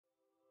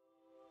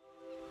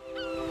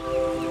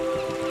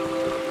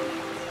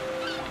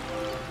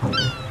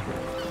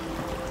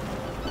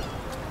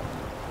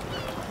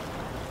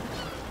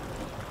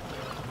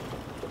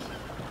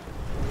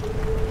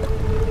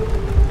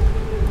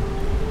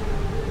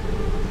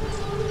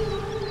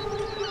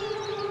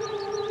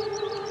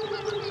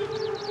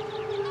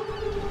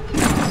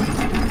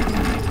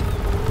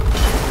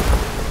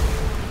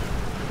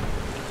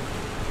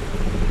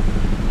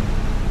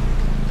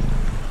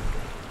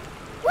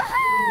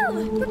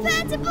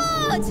Land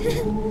aboard!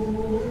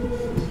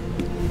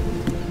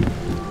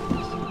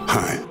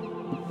 Hi.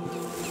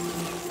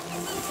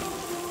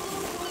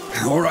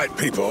 All right,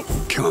 people,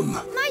 come.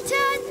 My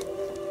turn!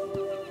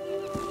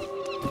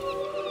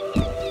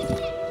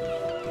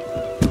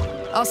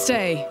 I'll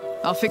stay.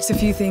 I'll fix a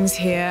few things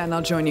here and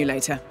I'll join you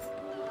later.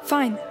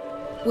 Fine.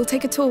 We'll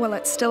take a tour while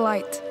it's still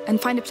light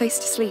and find a place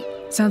to sleep.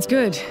 Sounds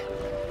good.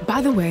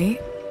 By the way,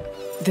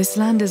 this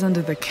land is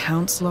under the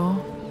Count's law.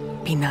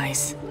 Be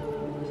nice.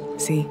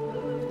 See?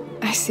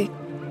 I see.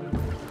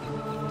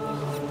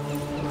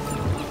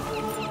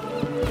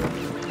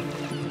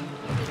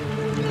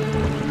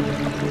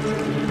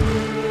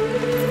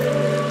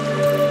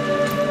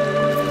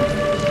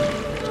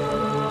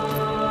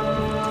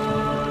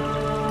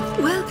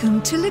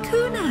 Welcome to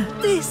Laguna.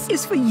 This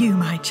is for you,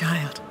 my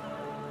child.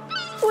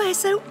 We're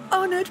so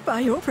honored by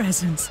your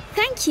presence.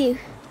 Thank you.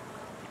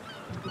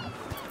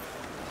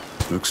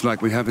 Looks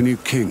like we have a new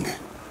king.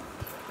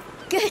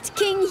 Good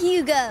King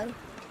Hugo.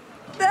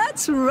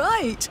 That's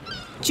right.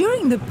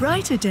 During the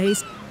brighter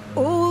days,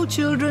 all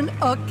children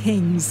are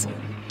kings.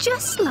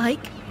 Just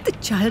like the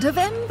Child of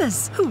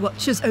Embers who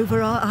watches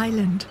over our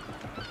island.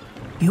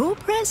 Your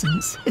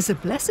presence is a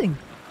blessing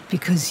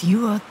because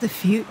you are the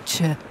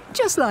future,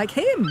 just like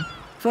him.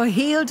 For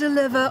he'll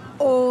deliver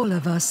all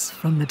of us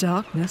from the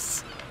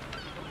darkness.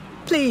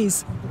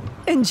 Please,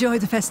 enjoy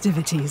the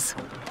festivities.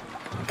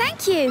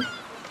 Thank you.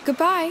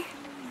 Goodbye.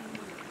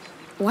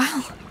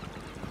 Wow.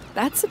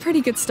 That's a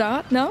pretty good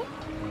start, no?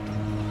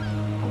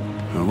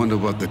 I wonder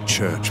what the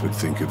church would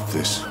think of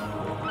this.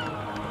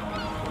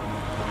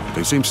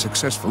 They seem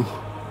successful.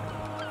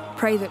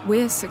 Pray that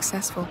we're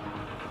successful.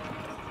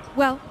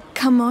 Well,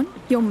 come on,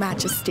 Your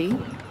Majesty.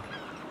 We're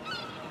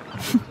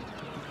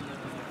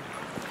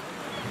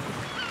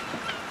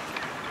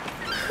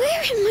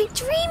in my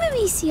dream,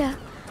 Amicia.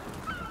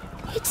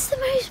 It's the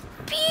most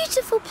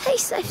beautiful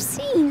place I've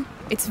seen.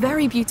 It's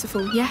very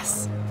beautiful,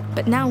 yes.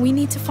 But now we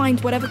need to find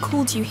whatever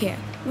called you here.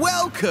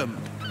 Welcome!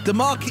 The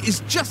market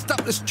is just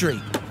up the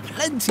street.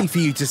 Plenty for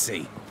you to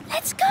see.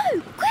 Let's go,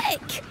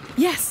 quick!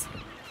 Yes.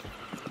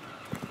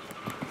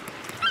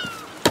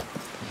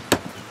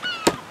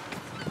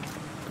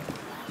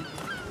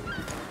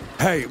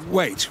 Hey,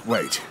 wait.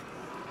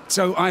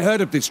 So I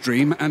heard of this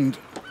dream and,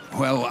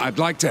 well, I'd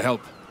like to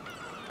help.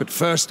 But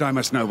first I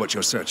must know what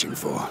you're searching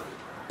for.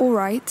 All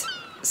right.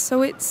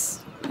 So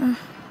it's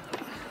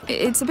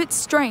a bit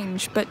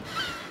strange, but...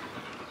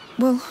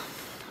 Well,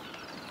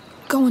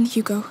 go on,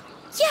 Hugo.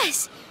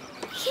 Yes!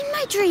 In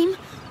my dream,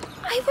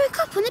 I woke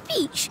up on the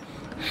beach,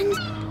 and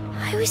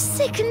I was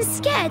sick and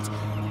scared.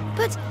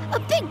 But a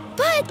big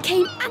bird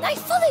came, and I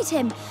followed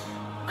him.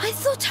 I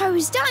thought I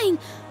was dying,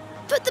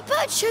 but the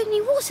bird showed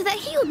me water that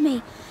healed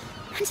me.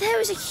 And there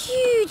was a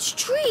huge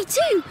tree,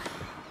 too.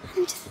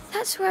 And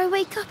that's where I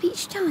wake up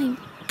each time.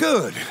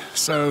 Good.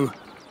 So,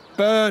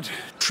 bird,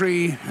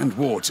 tree, and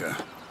water.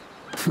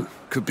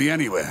 Could be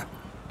anywhere.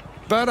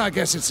 But I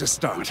guess it's a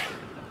start.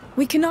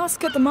 We can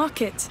ask at the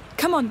market.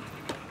 Come on.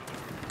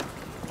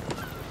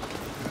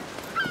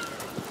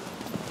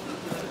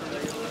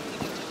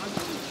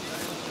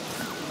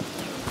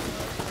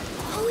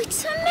 Oh,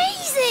 it's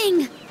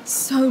amazing!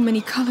 So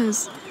many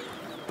colors.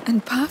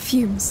 And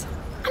perfumes.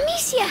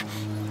 Amicia,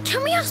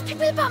 can we ask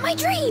people about my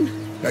dream?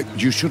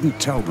 You shouldn't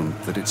tell them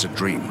that it's a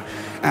dream.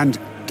 And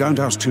don't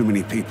ask too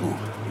many people.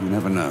 You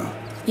never know.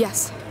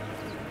 Yes.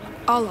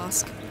 I'll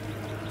ask.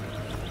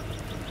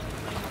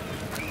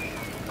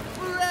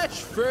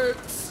 Fresh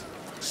fruits!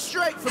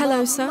 Straight from Hello,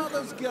 our sir.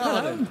 mother's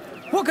garden.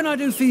 What can I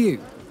do for you?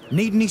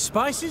 Need any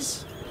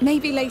spices?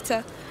 Maybe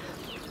later.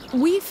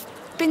 We've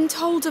been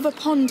told of a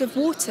pond of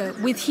water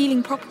with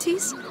healing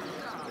properties.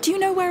 Do you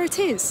know where it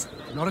is?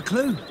 Not a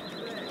clue.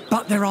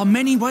 But there are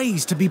many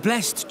ways to be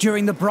blessed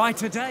during the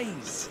brighter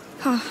days.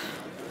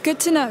 Good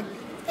to know.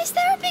 Is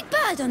there a big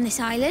bird on this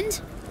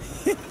island?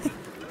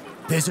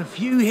 There's a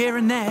few here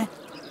and there.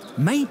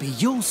 Maybe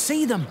you'll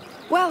see them.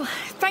 Well,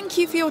 thank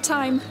you for your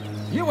time.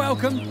 You're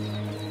welcome.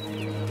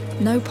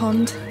 No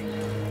pond.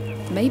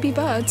 Maybe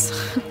birds.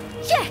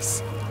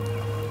 Yes!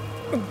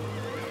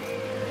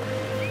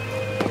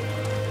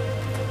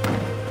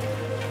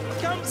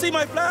 Come see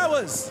my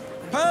flowers!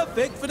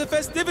 Perfect for the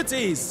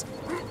festivities!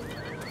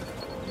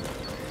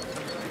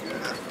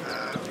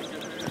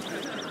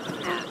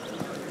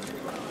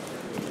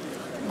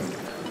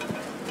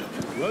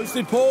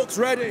 Roasted pork's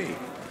ready.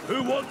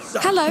 Who wants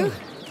some? Hello.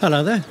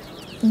 Hello there.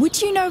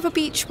 Would you know of a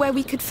beach where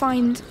we could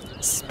find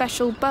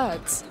special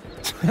birds?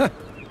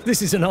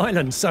 This is an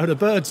island, so the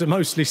birds are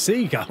mostly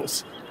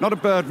seagulls. Not a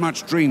bird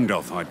much dreamed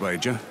of, I'd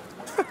wager.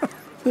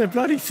 They're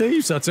bloody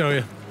thieves, I tell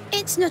you.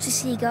 It's not a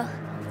seagull.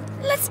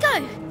 Let's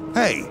go.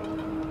 Hey,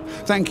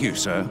 thank you,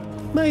 sir.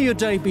 May your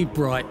day be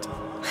bright.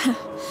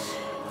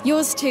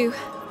 Yours too.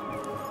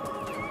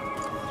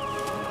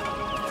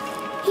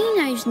 He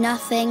knows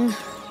nothing.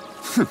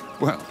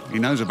 Well, he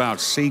knows about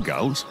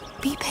seagulls.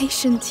 Be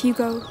patient,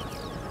 Hugo.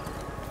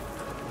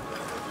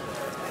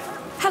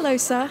 Hello,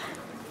 sir.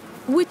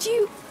 Would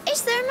you...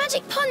 Is there a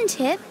magic pond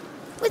here?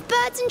 With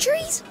birds and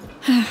trees?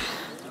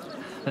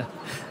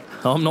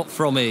 I'm not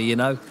from here, you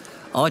know.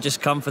 I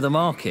just come for the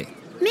market.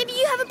 Maybe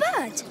you have a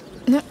bird?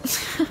 No.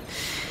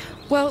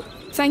 Well,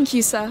 thank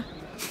you, sir.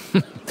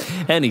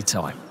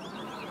 Anytime.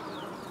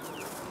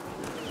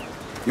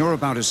 You're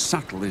about as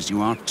subtle as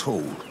you are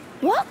tall.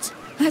 What?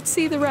 Let's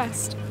see the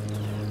rest.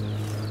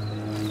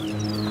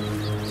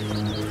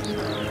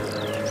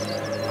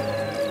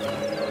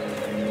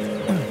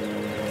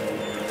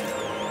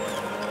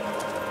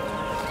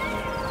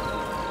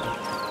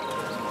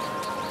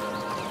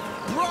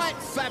 Bright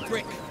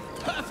fabric,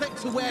 perfect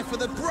to wear for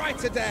the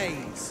brighter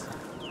days.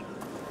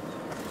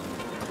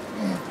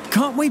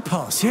 Can't we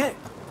pass yet?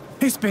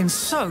 It's been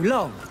so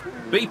long.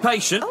 Be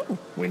patient.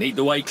 We need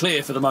the way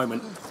clear for the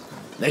moment.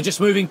 They're just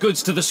moving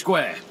goods to the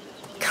square.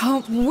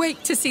 Can't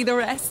wait to see the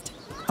rest.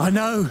 I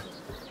know.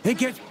 It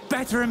gets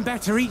better and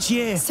better each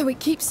year. So it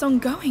keeps on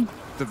going.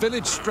 The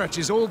village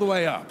stretches all the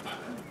way up.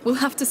 We'll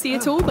have to see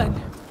it all then.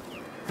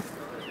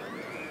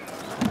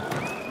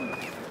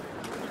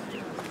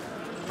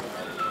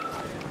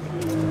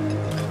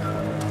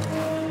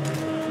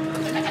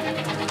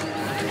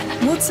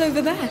 What's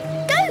over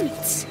there?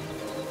 Goats!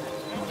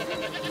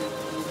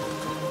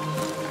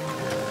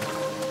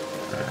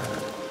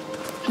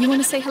 You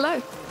want to say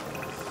hello?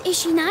 Is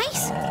she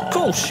nice? Of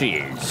course she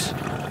is.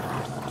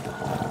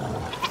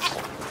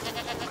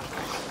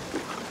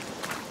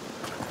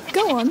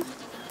 Go on.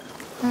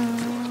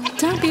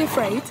 Don't be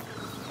afraid.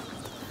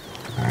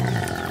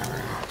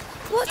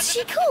 What's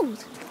she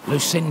called?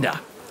 Lucinda.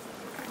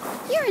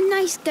 You're a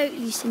nice goat,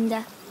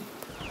 Lucinda.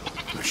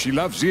 She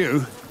loves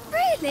you.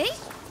 Really?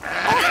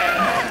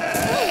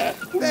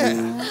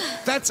 There.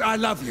 That's I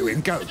love you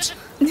in goat.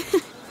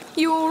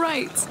 You all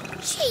right?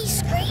 She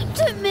screamed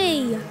at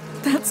me.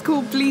 That's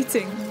called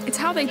bleating. It's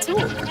how they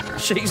talk.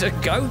 She's a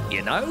goat,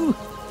 you know.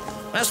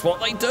 That's what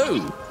they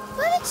do.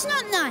 Well, it's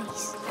not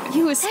nice.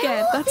 You were There are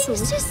scared, more that's all.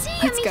 things to see,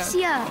 Let's go.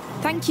 Amicia.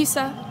 Thank you,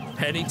 sir.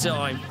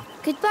 Anytime.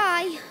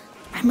 Goodbye.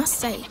 I must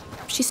say,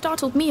 she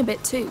startled me a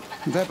bit too.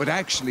 That would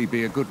actually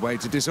be a good way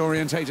to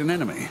disorientate an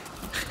enemy.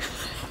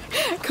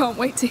 Can't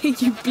wait to hear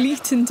you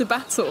bleat into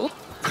battle.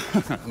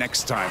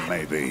 Next time,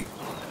 maybe.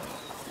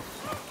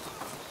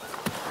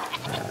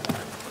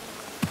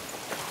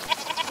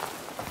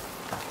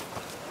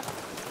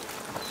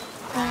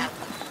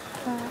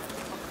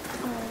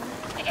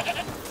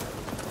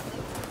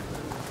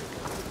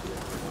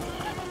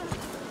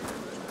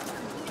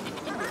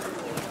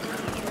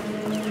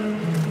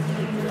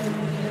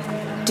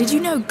 Did you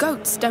know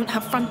goats don't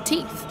have front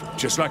teeth?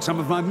 Just like some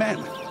of my men.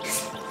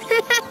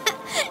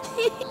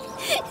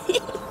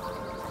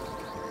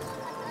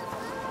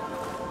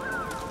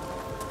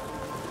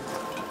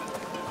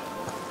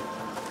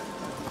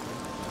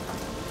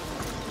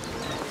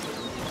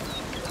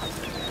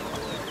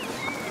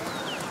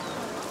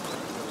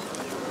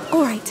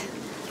 All right,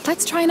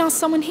 let's try and ask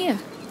someone here.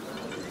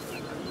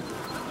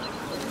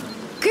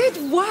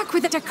 Good work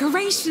with the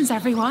decorations,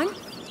 everyone.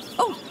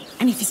 Oh,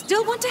 and if you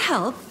still want to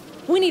help,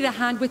 we need a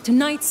hand with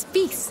tonight's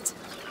feast.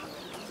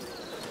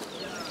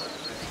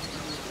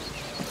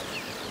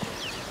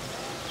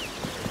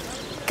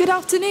 Good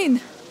afternoon.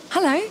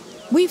 Hello.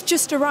 We've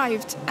just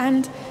arrived,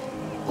 and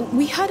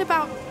we heard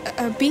about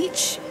a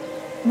beach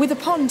with a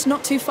pond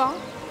not too far.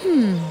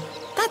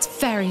 That's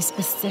very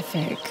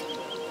specific.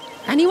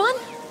 Anyone?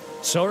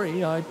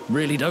 Sorry, I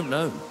really don't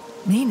know.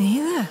 Me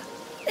neither.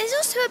 There's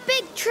also a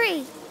big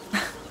tree.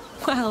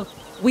 Well,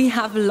 we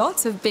have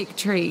lots of big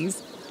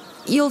trees.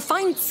 You'll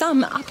find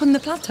some up on the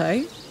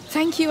plateau.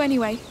 Thank you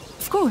anyway.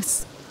 Of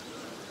course.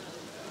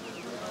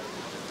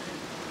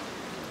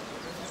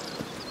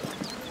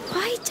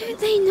 Why don't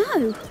they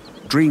know?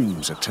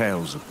 Dreams are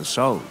tales of the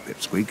soul,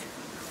 Pipsqueak.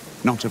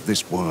 Not of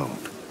this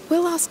world.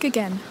 We'll ask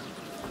again.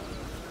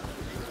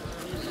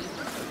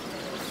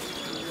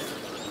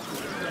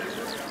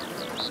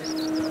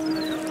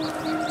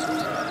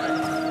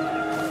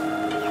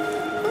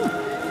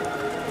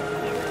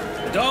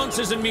 The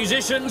dancers and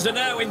musicians are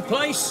now in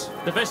place.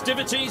 The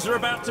festivities are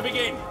about to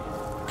begin.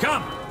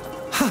 Come.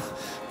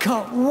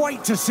 Can't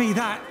wait to see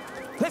that.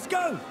 Let's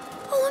go.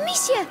 Oh,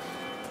 Amicia,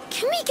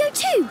 can we go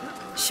too?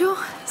 Sure,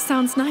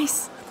 sounds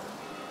nice.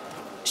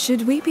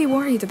 Should we be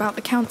worried about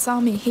the Count's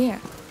army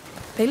here?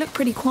 They look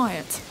pretty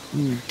quiet.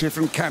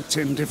 Different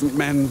captain, different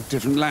men,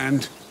 different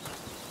land.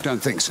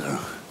 Don't think so.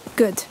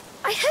 Good.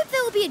 I hope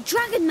there will be a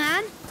dragon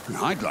man.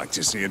 I'd like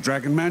to see a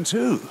dragon man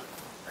too.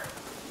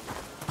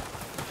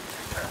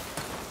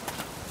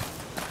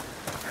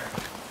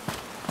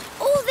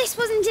 All this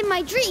wasn't in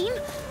my dream,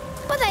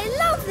 but I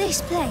love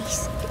this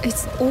place.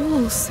 It's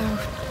all so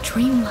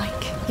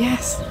dreamlike,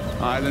 yes.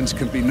 Islands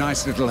can be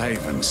nice little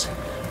havens,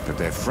 but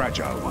they're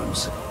fragile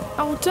ones.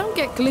 Oh, don't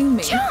get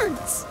gloomy.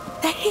 Chance!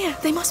 They're here.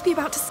 They must be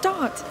about to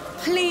start.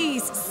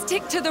 Please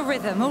stick to the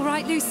rhythm, all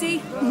right,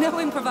 Lucy? No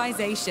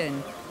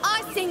improvisation.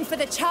 I sing for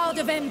the Child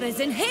of Embers,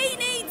 and he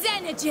needs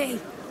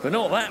energy. But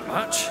not that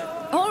much.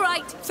 All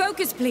right,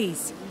 focus,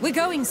 please. We're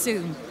going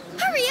soon.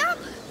 Hurry up!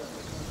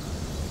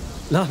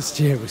 Last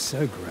year was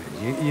so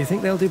great. You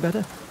think they'll do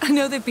better? I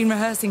know they've been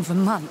rehearsing for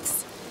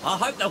months. I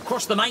hope they'll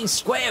cross the main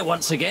square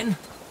once again.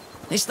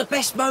 It's the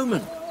best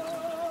moment.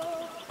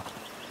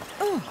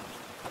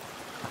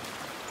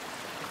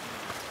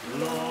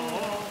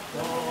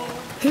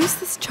 Who's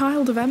this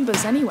Child of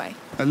Embers, anyway?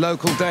 A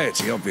local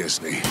deity,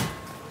 obviously.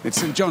 It's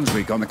St. John's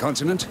Week on the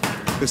continent,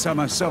 the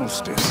summer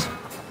solstice.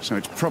 So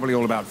it's probably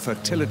all about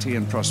fertility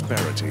and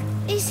prosperity.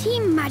 Is he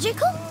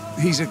magical?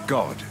 He's a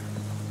god.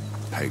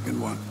 Pagan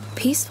one.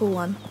 Peaceful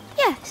one?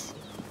 Yes.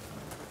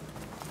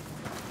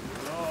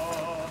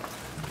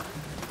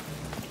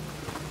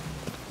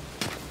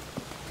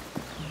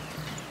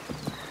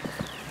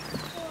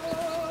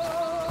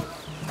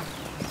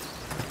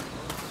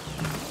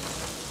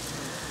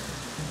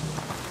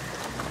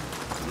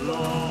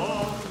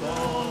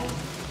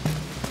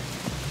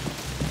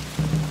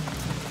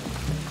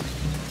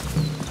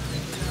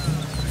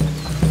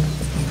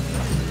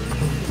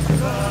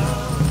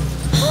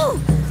 Oh,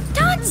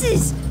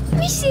 dances!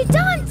 Amicia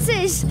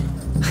dances!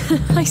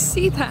 I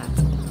see that.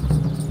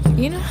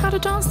 You know how to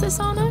dance this,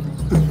 Arno?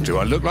 Do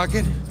I look like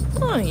it?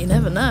 Oh, you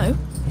never know.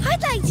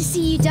 I'd like to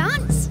see you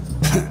dance.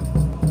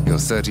 You're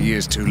 30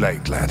 years too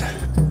late, lad.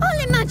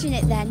 I'll imagine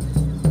it then.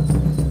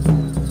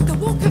 The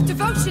walk of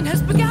devotion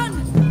has begun.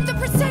 The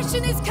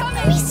procession is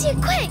coming. Amicia,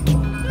 quick!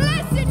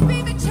 Blessed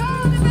be the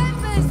child of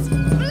embers.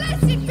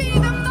 Blessed be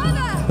the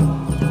mother.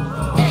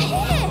 They're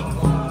here!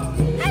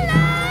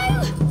 Hello!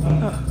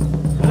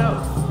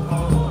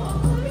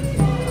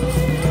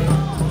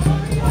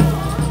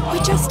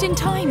 We're just in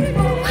time.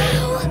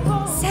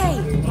 Wow!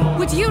 Say,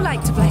 would you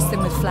like to bless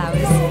them with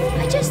flowers?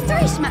 I just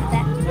throw some at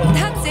them.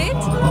 That's it?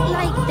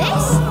 Like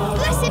this?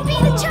 Blessed be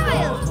the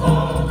child!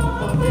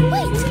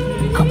 Wait!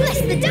 I'll bless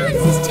the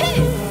dancers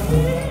too!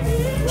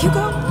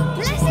 Hugo?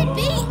 Blessed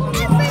be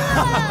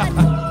everyone!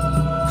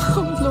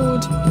 Oh,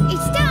 Lord.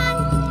 It's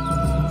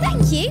done!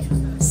 Thank you!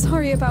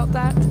 Sorry about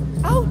that.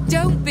 Oh,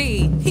 don't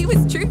be. He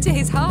was true to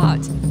his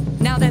heart.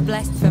 Now they're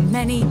blessed for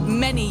many,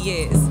 many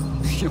years.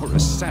 You're a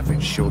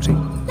savage, Shorty.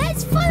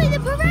 Let's follow the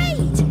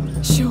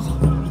parade! Sure.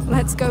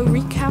 Let's go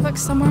wreak havoc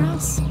somewhere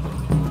else.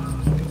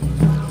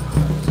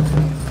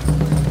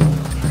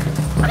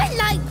 I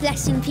like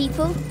blessing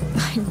people.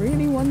 I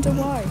really wonder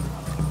why.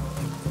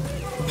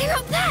 They're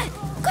up there!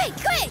 Quick,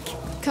 quick!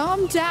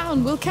 Calm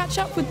down. We'll catch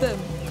up with them.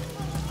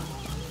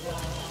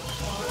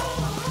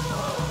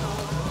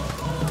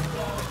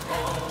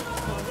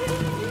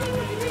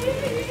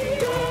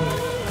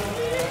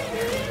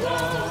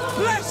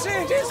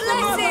 Blessed is the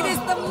Blessed is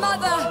the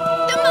mother.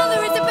 The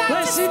mother is about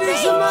Blessed to speak!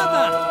 is the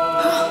mother!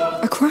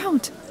 A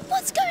crowd.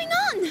 What's going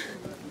on?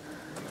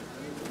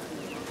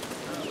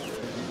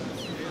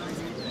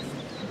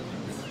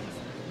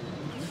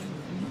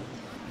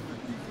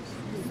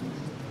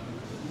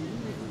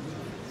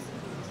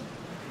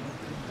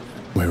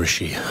 Where is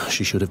she?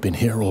 She should have been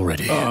here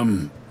already.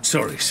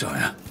 Sorry,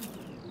 sire.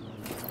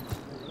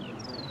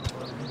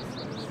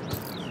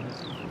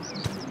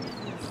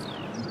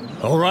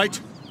 All right?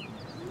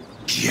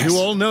 Yes. You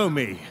all know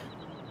me.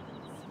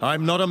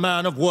 I'm not a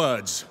man of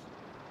words.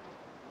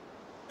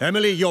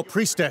 Emily, your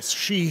priestess,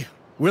 she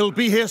will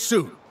be here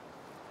soon.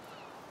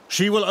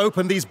 She will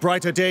open these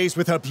brighter days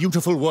with her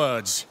beautiful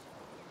words.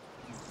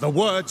 The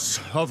words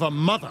of a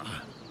mother.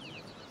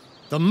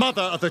 The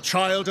mother of the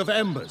Child of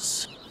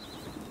Embers.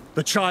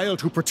 The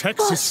child who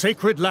protects his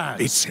sacred land.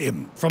 It's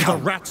him. From the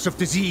rats of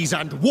disease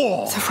and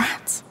war. The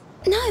rats.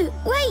 No,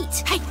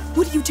 wait! Hey,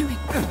 what are you doing?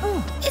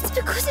 It's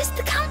because it's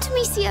the Count,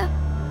 Amicia.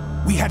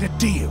 We had a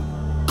deal.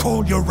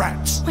 Call your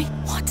rats. Wait,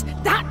 what?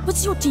 That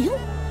was your deal?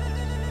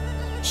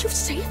 You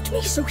saved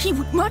me so he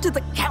would murder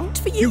the Count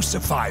for you? You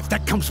survived.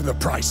 That comes with a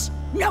price.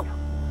 No!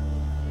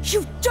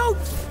 You don't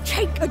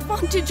take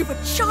advantage of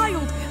a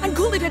child and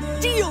call it a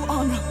deal,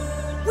 Arno!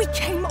 We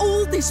came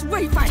all this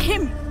way for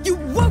him! You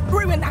won't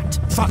ruin that!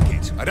 Fuck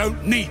it. I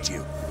don't need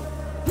you.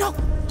 No!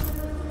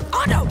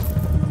 Arno!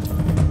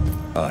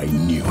 I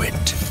knew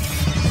it.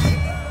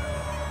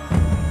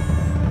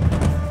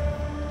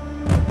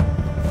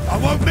 I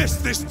won't miss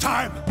this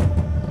time.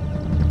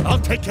 I'll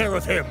take care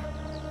of him.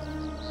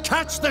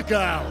 Catch the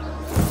girl!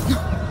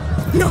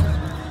 No!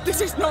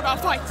 This is not our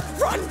fight!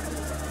 Run!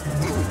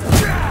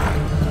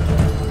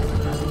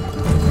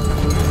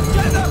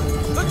 Get them!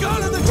 The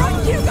girl in the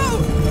Run, Hugo!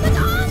 But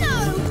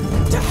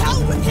Arno! To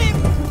hell with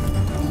him!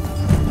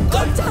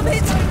 God damn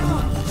it!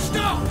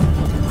 Stop!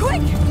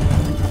 Quick!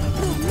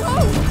 No!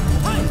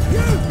 Hey,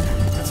 you!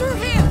 Through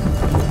here!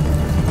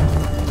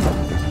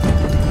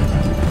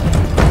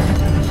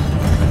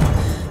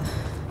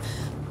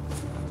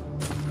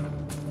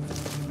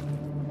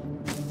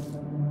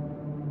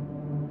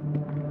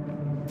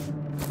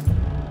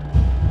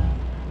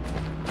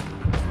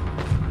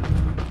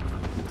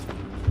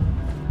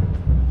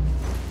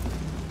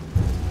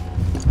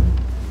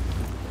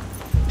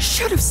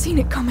 Should have seen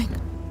it coming.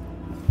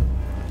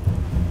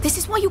 This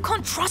is why you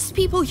can't trust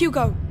people,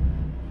 Hugo.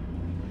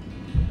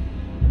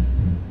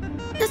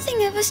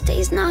 Nothing ever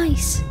stays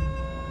nice.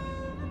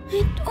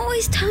 It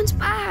always turns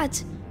bad.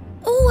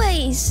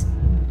 Always.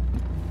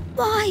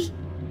 Why?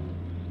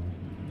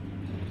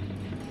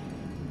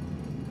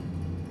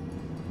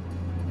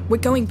 We're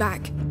going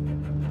back.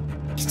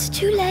 It's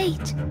too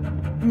late.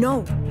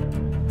 No.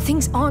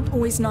 Things aren't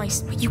always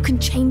nice, but you can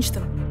change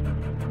them.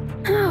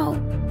 How?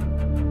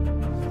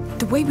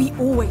 The way we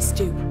always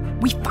do.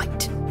 We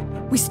fight.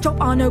 We stop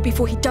Arno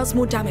before he does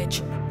more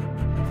damage.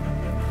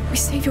 We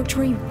save your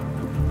dream.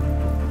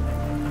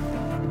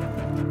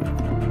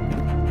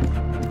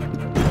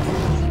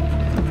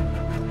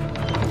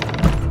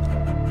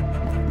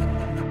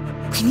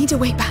 We need a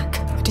way back.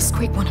 A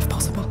discreet one if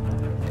possible.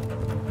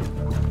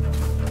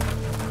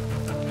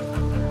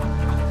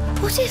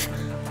 What if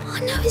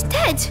Arno is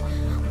dead?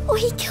 Or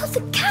he killed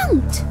the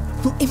Count?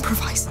 We'll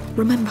improvise,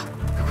 remember.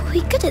 Are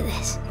we good at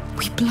this?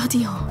 We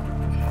bloody are.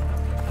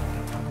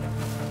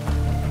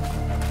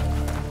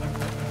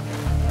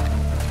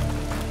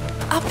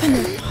 Up and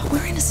over.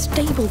 We're in a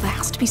stable. There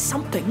has to be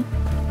something.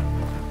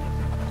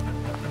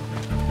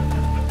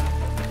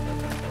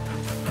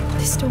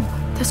 This door.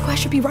 The square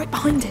should be right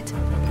behind it.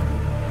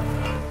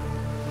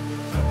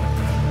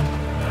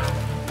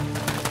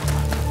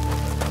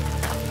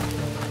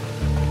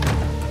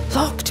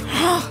 Locked.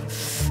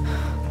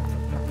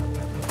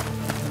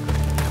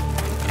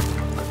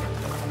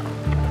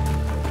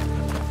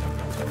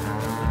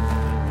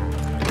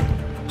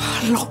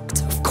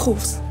 Locked, of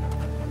course.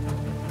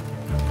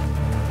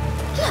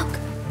 Look,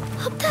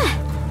 up there.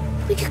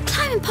 We could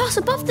climb and pass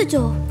above the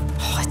door.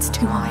 Oh, it's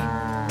too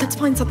high. Let's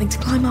find something to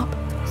climb up.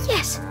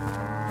 Yes.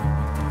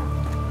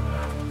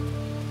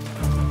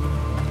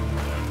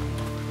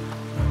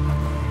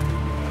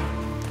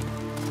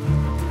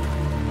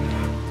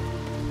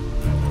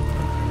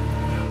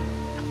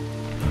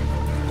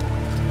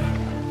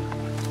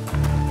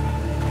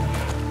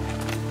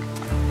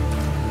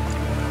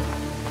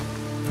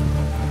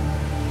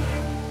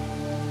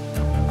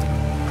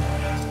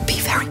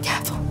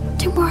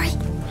 Don't worry,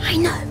 I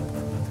know.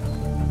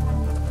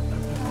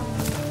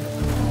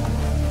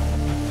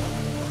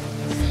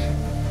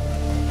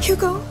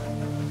 Hugo?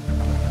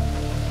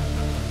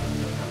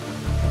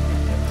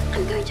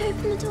 I'm going to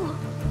open the door.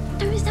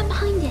 Don't stand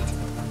behind it.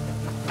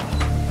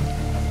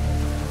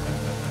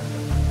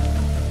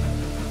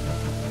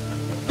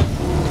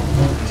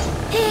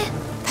 Here.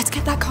 Let's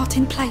get that cart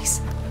in place.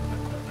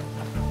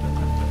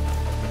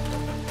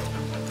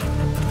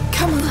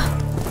 Come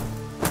on.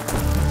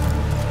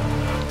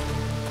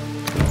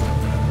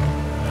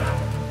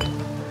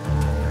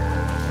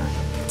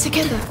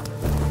 Together.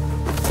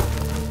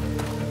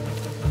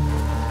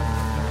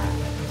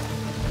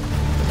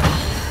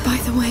 By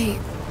the way,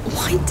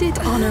 why did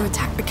Arno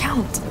attack the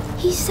Count?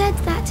 He said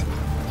that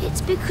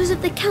it's because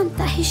of the Count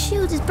that his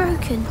shield is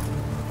broken.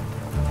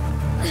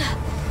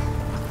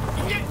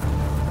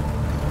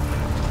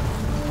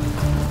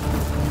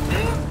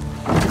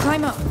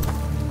 Climb up.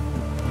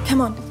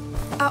 Come on.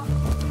 Up.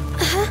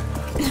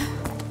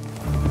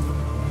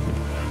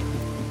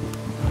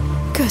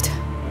 Good.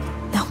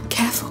 Now,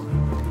 careful.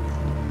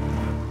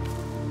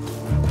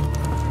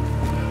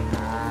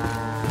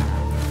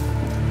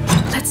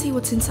 Let's see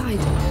what's inside.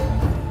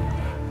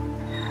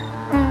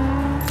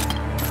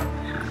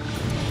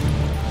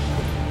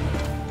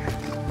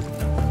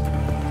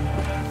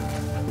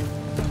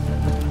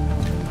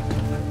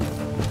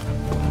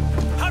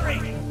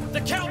 Hurry!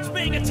 The Count's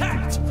being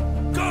attacked!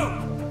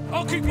 Go!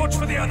 I'll keep watch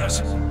for the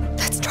others.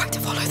 Let's try to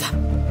follow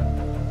them.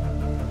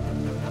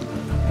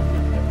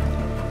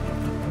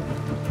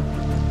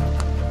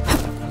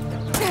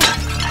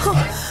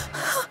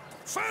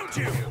 Found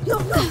you! No!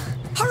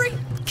 Hurry!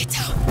 Get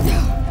out!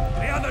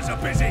 The others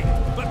are busy,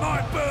 but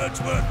my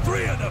bird's worth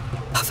 3 of them.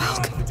 A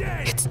falcon.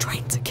 It's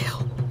trained to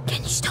kill.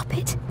 Can you stop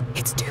it?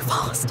 It's too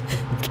fast.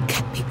 It'll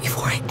get me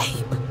before I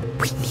aim.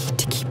 We need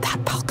to keep that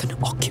falcon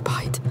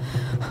occupied.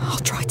 I'll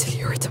try to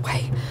lure it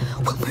away.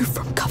 We'll move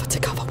from cover to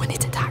cover when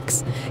it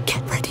attacks.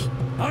 Get ready.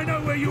 I know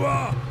where you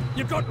are.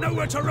 You've got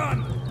nowhere to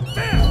run.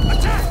 There!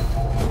 Attack!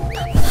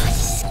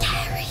 That's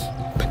scary.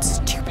 But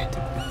stupid.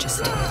 Just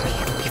stick with me,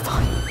 it'll be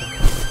fine.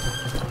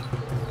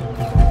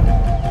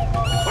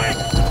 Quick!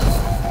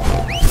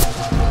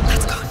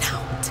 Let's go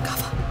now, to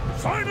cover.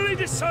 Finally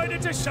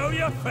decided to show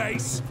your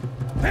face.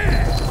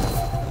 There!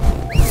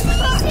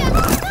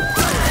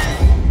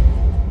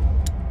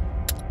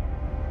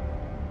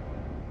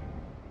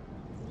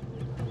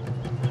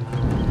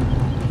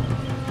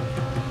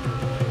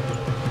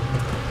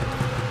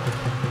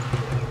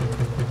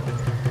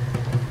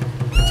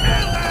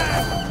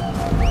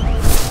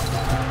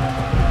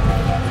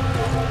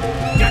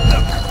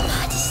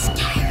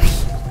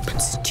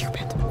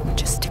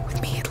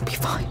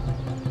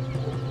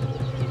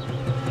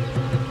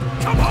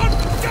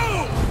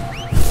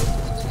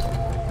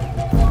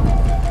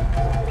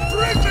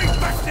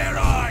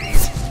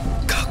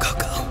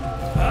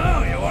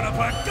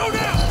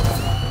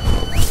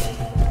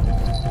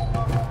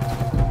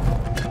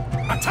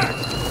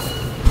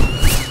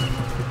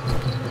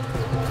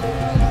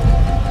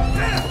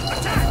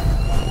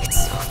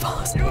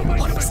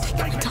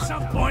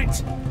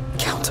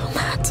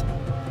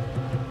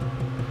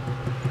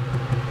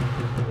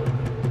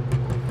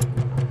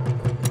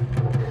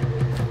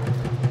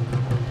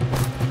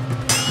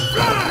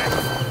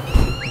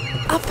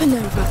 And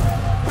over.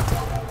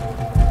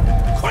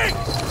 Quick!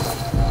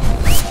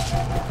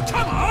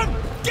 Come on!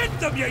 Get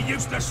them, you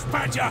useless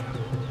badger!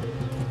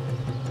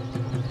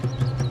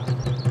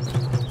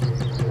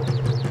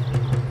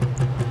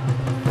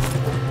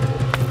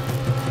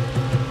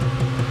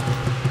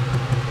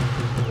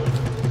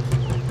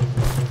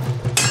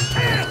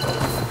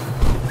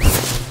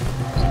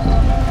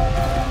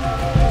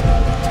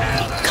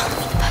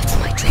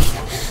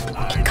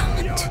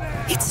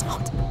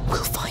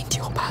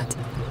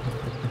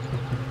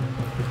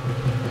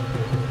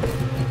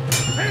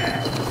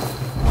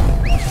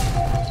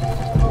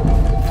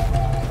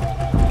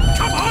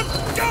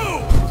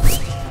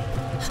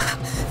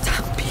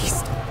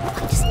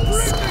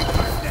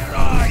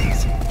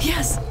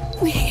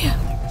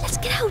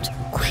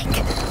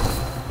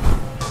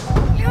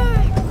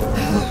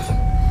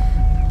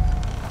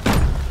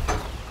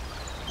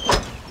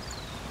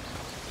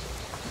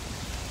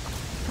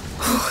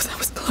 Oh, that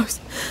was close.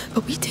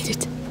 But we did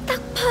it.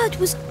 That bird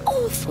was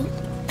awful.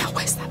 Now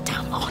where's that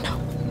damn Arno?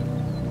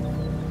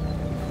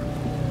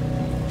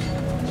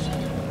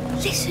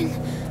 Listen.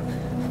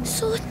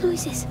 Sword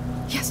noises.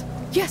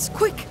 Yes,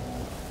 quick!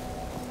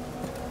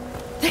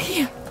 They're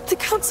here. The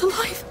Count's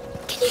alive.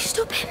 Can you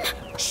stop him?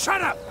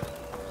 Shut up!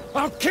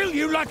 I'll kill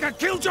you like I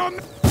killed your...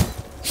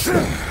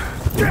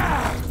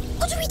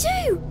 What do we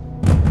do?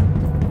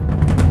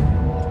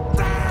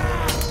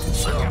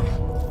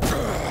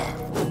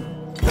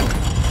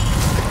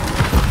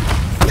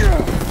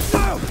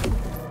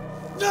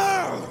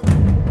 No!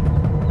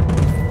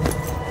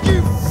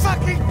 You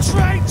fucking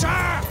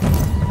traitor!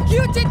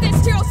 You did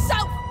this to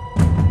yourself!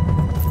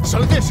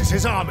 So this is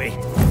his army?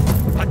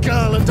 A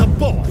girl and a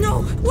boy?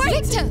 No,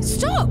 wait! Victor,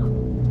 stop!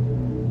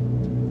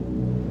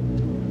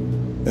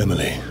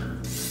 Emily.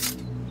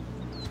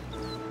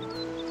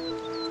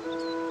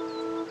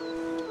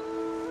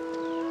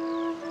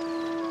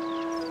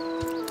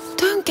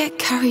 Don't get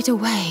carried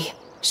away.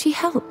 She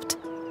helped.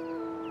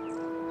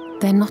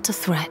 They're not a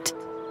threat.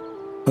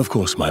 Of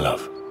course, my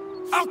love.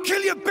 I'll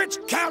kill you,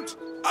 bitch, Count!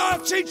 I'll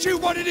teach you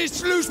what it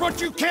is to lose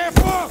what you care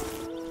for!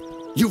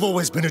 You've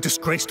always been a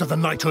disgrace to the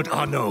knighthood,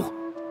 Arnaud.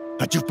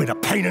 But you've been a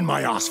pain in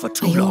my ass for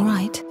too long. Are you all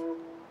right?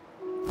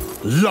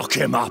 Lock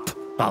him up.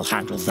 I'll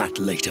handle that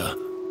later.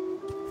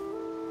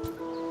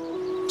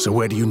 So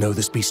where do you know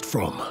this beast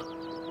from?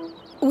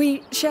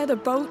 We shared a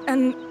boat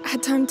and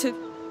had time to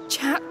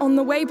chat on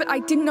the way, but I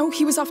didn't know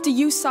he was after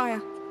you,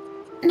 sire.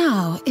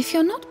 Now, if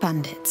you're not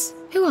bandits,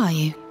 who are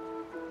you?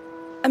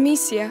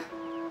 Amicia.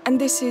 And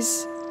this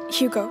is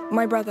Hugo,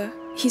 my brother.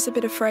 He's a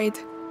bit afraid.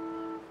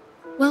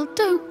 Well,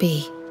 don't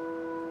be.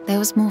 There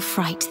was more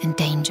fright than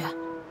danger.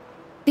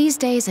 These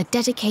days are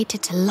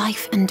dedicated to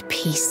life and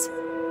peace.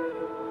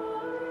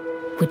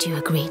 Would you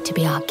agree to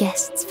be our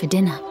guests for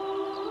dinner?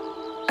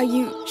 Are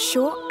you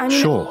sure? I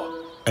mean... Sure.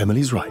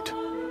 Emily's right.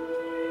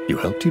 You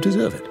helped, you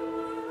deserve it.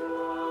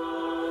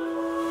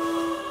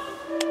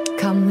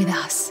 Come with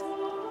us.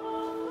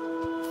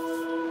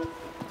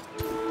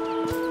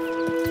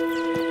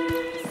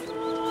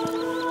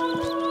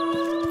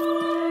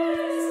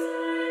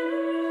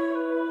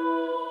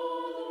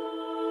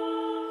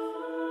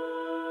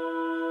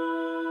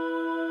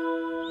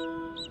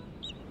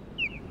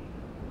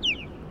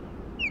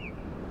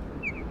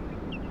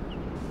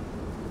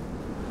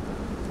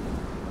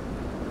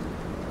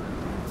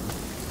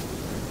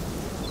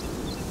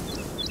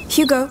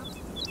 Hugo,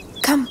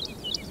 come.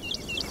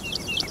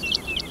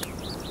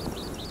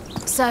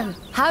 So,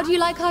 how do you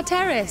like our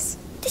terrace?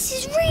 This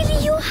is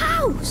really your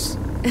house.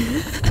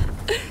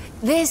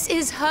 This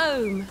is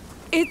home.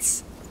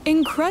 It's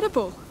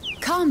incredible.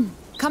 Come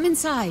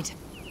inside.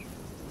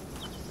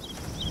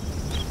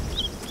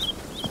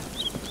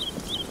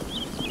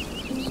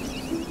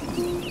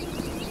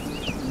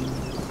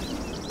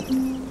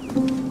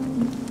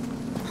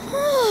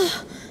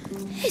 Oh,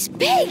 it's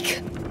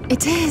big.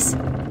 It is.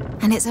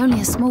 And it's only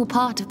a small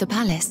part of the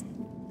palace.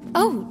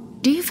 Oh,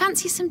 do you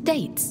fancy some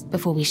dates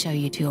before we show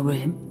you to your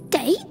room?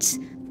 Dates?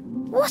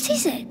 What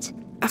is it?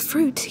 A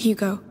fruit,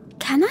 Hugo.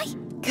 Can I?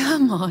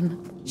 Come on.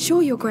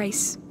 Sure, Your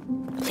Grace.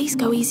 Please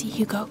go easy,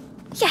 Hugo.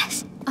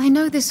 Yes. I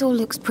know this all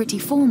looks pretty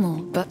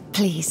formal, but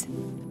please,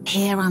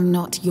 here I'm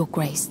not Your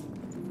Grace.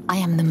 I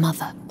am the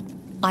mother.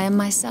 I am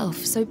myself,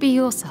 so be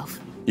yourself.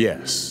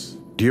 Yes.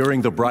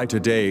 During the brighter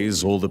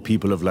days, all the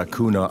people of La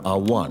Cuna are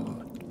one.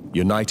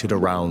 United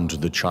around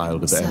the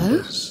Child of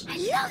Embers. I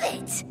love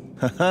it!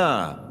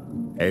 Haha!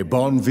 A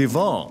bon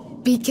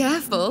vivant. Be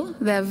careful,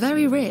 they're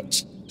very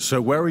rich.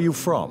 So where are you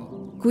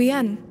from?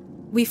 Guyenne.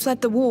 We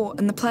fled the war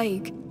and the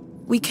plague.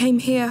 We came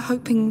here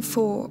hoping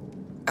for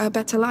a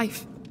better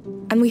life.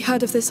 And we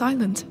heard of this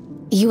island.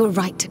 You were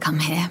right to come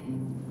here.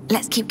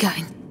 Let's keep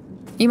going.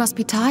 You must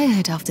be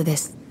tired after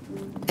this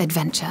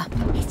adventure.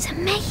 It's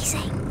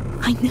amazing.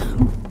 I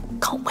know.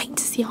 Can't wait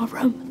to see our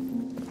room.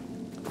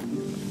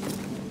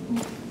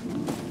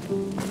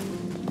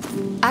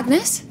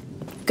 Agnes,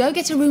 go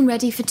get a room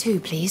ready for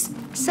 2, please.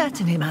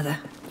 Certainly, Mother.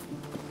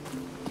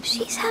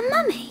 She's her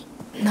mummy.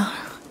 No,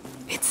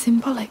 it's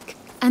symbolic.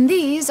 And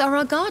these are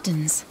our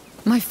gardens.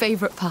 My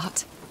favorite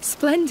part.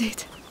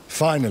 Splendid.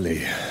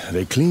 Finally,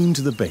 they cleaned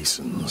the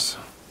basins.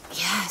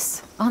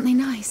 Yes, aren't they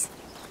nice?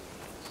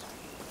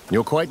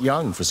 You're quite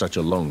young for such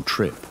a long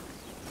trip.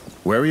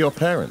 Where are your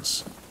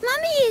parents?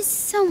 Mummy is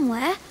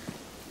somewhere,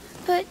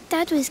 but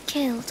Dad was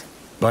killed.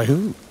 By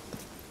who?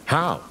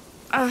 How?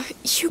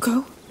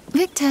 Hugo.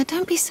 Victor,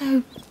 don't be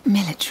so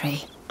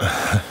military.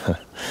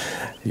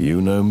 You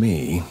know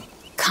me.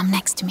 Come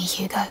next to me,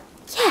 Hugo.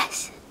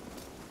 Yes.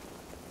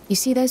 You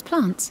see those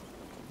plants?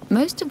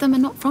 Most of them are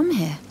not from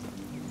here,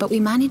 but we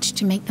managed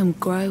to make them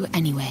grow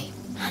anyway.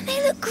 And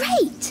they look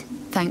great.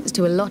 Thanks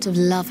to a lot of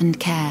love and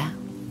care.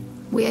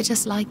 We are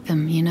just like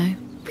them, you know?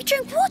 We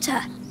drink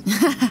water.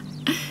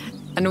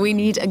 And we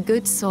need a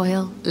good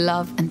soil,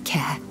 love and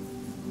care.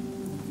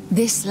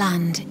 This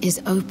land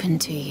is open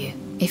to you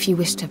if you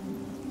wish to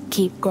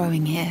keep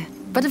growing here.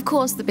 But of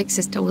course the big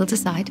sister will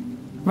decide.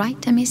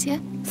 Right, Amicia?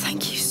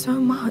 Thank you so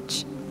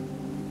much.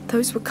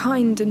 Those were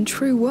kind and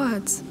true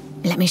words.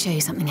 Let me show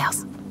you something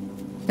else.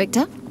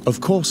 Victor?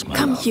 Of course, my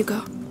Come, love.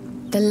 Hugo.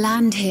 The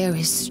land here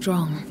is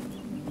strong.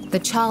 The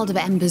Child of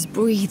Embers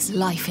breathes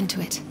life into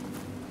it.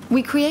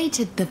 We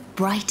created the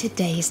brighter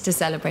days to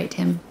celebrate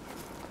him,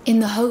 in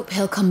the hope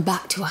he'll come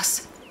back to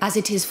us, as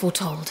it is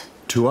foretold.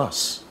 To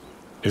us,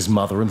 his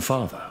mother and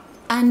father.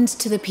 And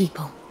to the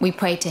people. We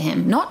pray to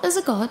him, not as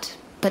a god,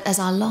 but as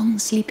our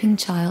long-sleeping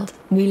child.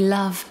 We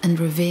love and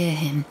revere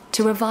him,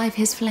 to revive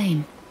his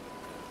flame.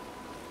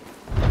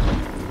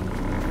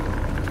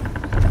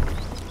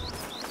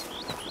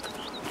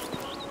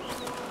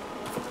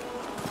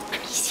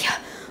 Amicia,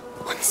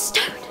 on the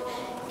stone.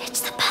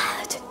 It's the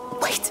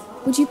bird. Wait,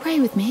 would you pray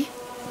with me?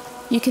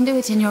 You can do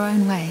it in your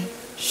own way.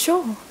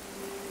 Sure.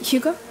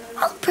 Hugo?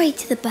 I'll pray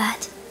to the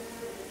bird.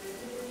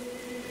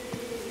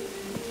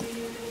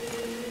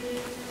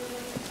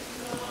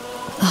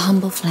 A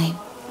humble flame,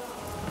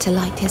 to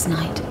light his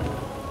night.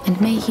 And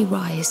may he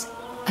rise,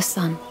 a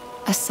sun,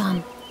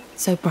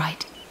 so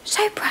bright.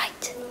 So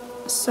bright.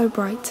 So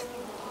bright.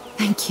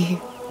 Thank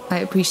you. I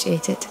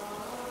appreciate it.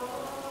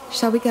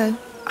 Shall we go?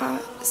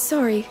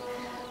 Sorry,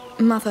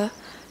 Mother.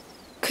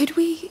 Could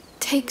we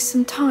take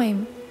some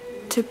time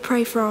to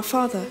pray for our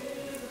father?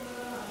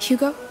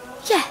 Hugo?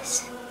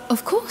 Yes.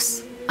 Of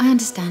course. I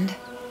understand.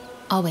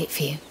 I'll wait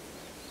for you.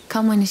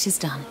 Come when it is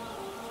done.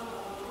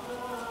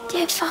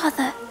 Dear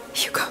Father.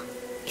 Hugo,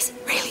 is it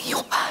really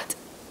your bird?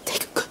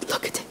 Take a good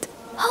look at it.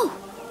 Oh,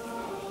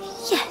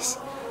 yes.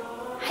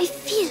 I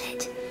feel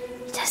it.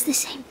 It has the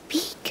same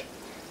beak.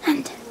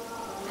 And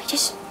I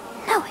just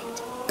know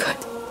it. Good.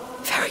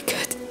 Very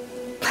good.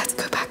 Let's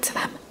go back to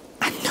them.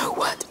 And no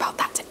word about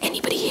that to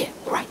anybody here,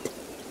 right?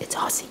 It's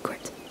our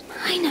secret.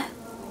 I know.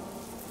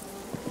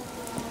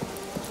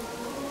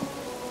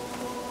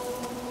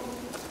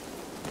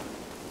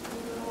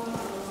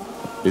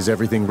 Is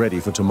everything ready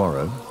for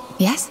tomorrow?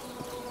 Yes?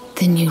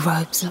 The new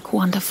robes look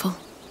wonderful.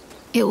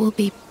 It will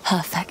be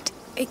perfect.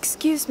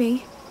 Excuse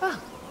me.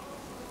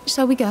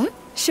 Shall we go?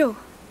 Sure.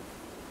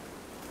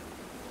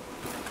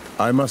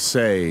 I must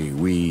say,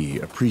 we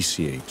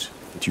appreciate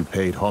that you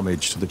paid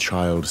homage to the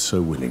child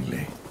so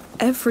willingly.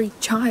 Every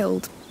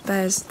child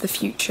bears the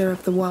future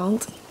of the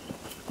world.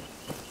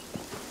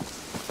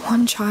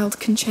 One child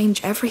can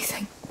change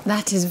everything.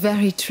 That is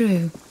very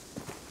true.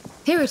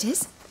 Here it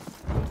is.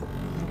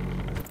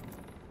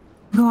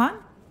 Go on.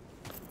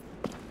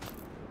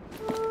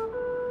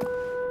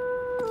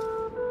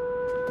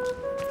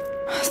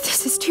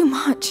 This is too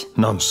much.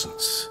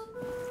 Nonsense.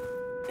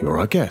 You're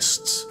our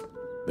guests.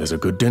 There's a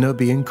good dinner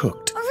being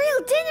cooked. A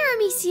real dinner,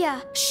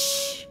 Amicia.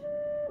 Shh.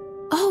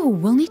 Oh,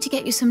 we'll need to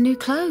get you some new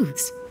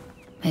clothes.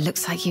 It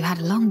looks like you had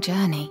a long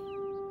journey.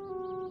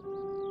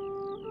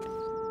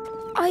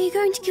 Are you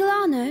going to kill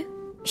Arno?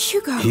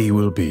 Hugo. He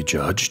will be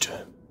judged.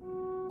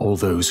 All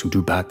those who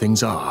do bad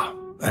things are,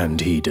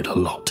 and he did a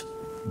lot.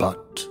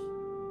 But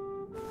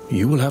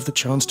you will have the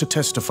chance to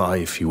testify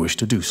if you wish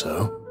to do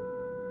so.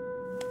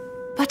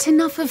 But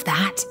enough of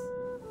that.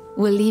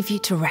 We'll leave you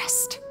to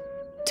rest.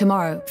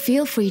 Tomorrow,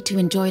 feel free to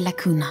enjoy La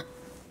Cuna.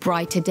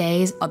 Brighter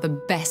days are the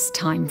best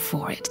time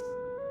for it.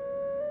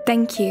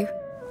 Thank you.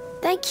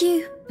 Thank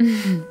you.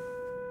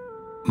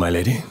 My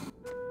lady?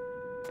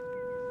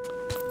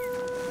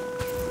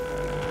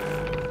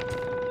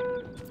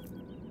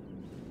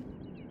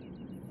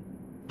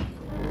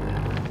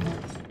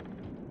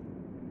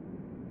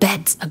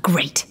 Beds are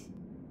great.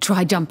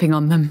 Try jumping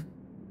on them.